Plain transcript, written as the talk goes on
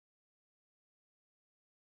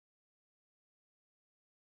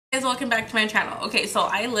Guys, welcome back to my channel. Okay, so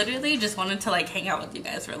I literally just wanted to like hang out with you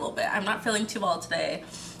guys for a little bit. I'm not feeling too well today.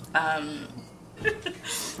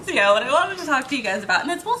 So yeah, what I wanted to talk to you guys about,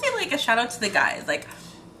 and it's mostly like a shout out to the guys. Like,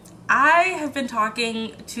 I have been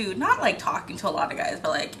talking to, not like talking to a lot of guys, but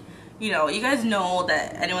like, you know, you guys know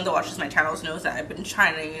that anyone that watches my channels knows that I've been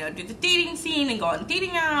trying to, you know, do the dating scene and go on dating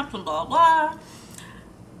apps and blah blah.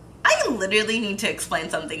 I literally need to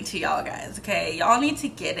explain something to y'all guys, okay? Y'all need to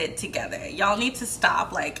get it together. Y'all need to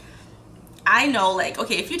stop. Like, I know, like,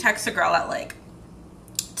 okay, if you text a girl at like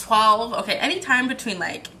 12, okay, anytime between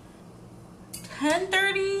like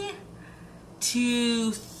 10:30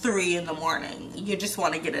 to 3 in the morning, you just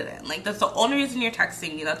want to get it in. Like, that's the only reason you're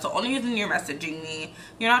texting me. That's the only reason you're messaging me.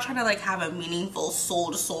 You're not trying to like have a meaningful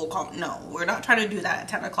soul-to-soul call. No, we're not trying to do that at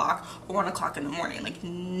 10 o'clock or 1 o'clock in the morning. Like,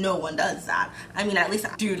 no one does that. I mean, at least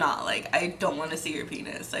I do not. Like, I don't want to see your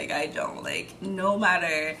penis. Like, I don't. Like, no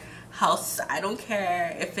matter how, I don't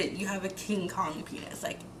care if you have a King Kong penis.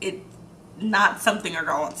 Like, it's not something a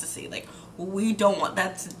girl wants to see. Like, we don't want,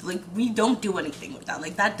 that's like, we don't do anything with that.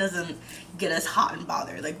 Like, that doesn't get us hot and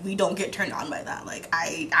bothered. Like, we don't get turned on by that. Like,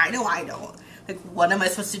 I know I don't. Like, what am I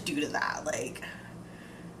supposed to do to that? Like,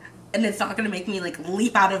 and it's not gonna make me like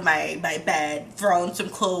leap out of my bed, throw on some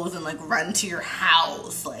clothes and like run to your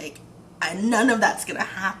house. Like, none of that's gonna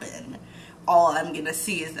happen. All I'm gonna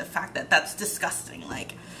see is the fact that that's disgusting.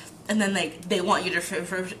 Like, and then like they want you to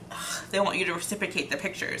reciprocate the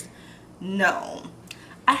pictures. No,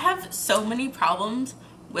 I have so many problems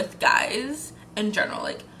with guys in general.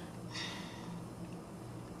 Like,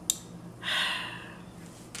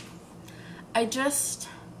 I don't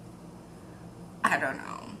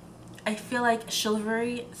know. I feel like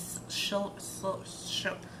chivalry,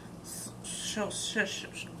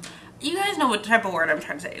 you guys know what type of word I'm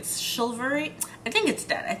trying to say. It's chivalry. I think it's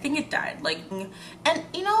dead. I think it died. Like, and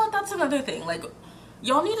you know what? That's another thing. Like,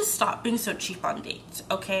 y'all need to stop being so cheap on dates,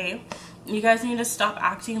 okay? You guys need to stop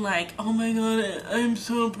acting like, oh my god, I'm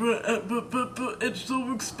so, but it's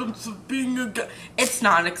so expensive being a guy. It's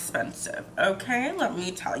not expensive, okay? Let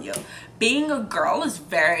me tell you. Being a girl is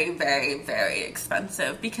very, very, very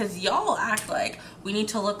expensive because y'all act like we need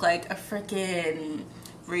to look like a freaking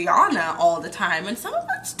Rihanna all the time, and some of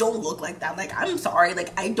us don't look like that. Like, I'm sorry,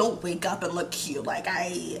 like, I don't wake up and look cute. Like,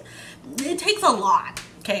 it takes a lot,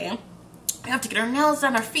 okay? We have to get our nails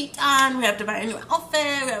done, our feet done, we have to buy a new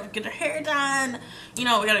outfit, we have to get our hair done, you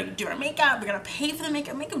know, we gotta do our makeup, we gotta pay for the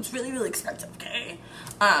makeup. Makeup's really, really expensive, okay?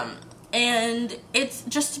 And it's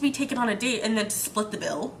just to be taken on a date and then to split the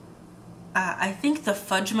bill. I think the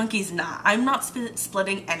fudge monkey's not. I'm not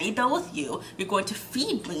splitting any bill with you. You're going to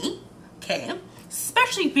feed me, okay?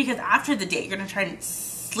 Especially because after the date, you're gonna try and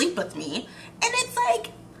sleep with me, and it's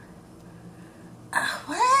like,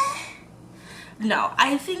 what? No,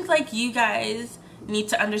 I think like you guys need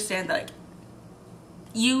to understand that like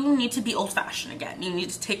you need to be old-fashioned again. You need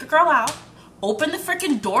to take a girl out, open the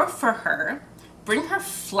freaking door for her, bring her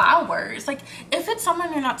flowers. Like, if it's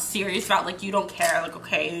someone you're not serious about, like you don't care, like,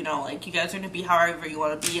 okay, you know, like you guys are gonna be however you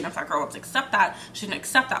want to be, and if that girl wants to accept that, she can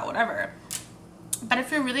accept that, whatever. But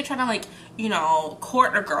if you're really trying to like, you know,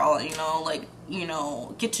 court a girl, you know, like, you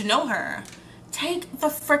know, get to know her, take the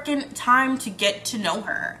freaking time to get to know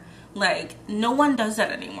her. Like, no one does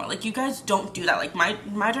that anymore. Like, you guys don't do that. Like,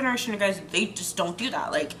 my generation of guys, they just don't do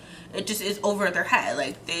that. Like, it just is over their head.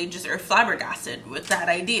 Like, they just are flabbergasted with that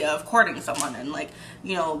idea of courting someone and like,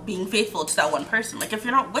 you know, being faithful to that one person. Like, if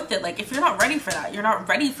you're not with it, like, if you're not ready for that, you're not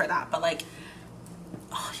ready for that. But like,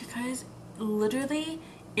 oh, you guys literally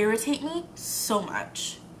irritate me so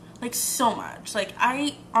much. Like, so much. Like,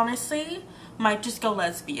 I honestly might just go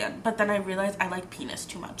lesbian, but then I realize I like penis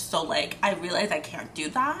too much, so like I realize I can't do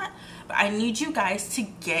that. But I need you guys to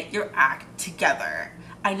get your act together.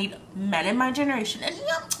 I need men in my generation, and you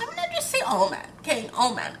know, I'm gonna just say all men, okay?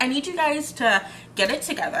 All men. I need you guys to get it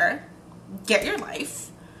together, get your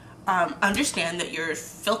life, understand that you're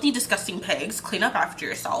filthy, disgusting pigs. Clean up after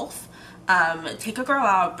yourself. Take a girl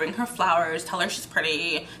out, bring her flowers, tell her she's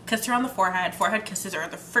pretty, kiss her on the forehead. Forehead kisses are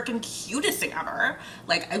the freaking cutest thing ever.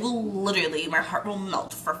 Like, I will literally, my heart will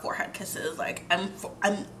melt for forehead kisses. Like, I'm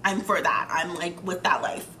for that. I'm like with that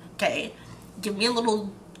life, okay? Give me a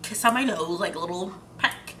little kiss on my nose, like a little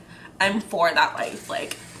peck. I'm for that life.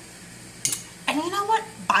 Like, and you know what?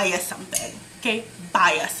 Buy us something, okay?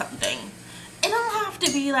 Buy us something. It don't have to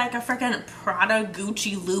be like a freaking Prada,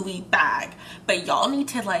 Gucci, Louis bag, but y'all need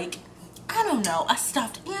to like, I don't know, a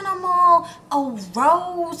stuffed animal, a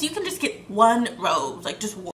rose. You can just get one rose, like just one.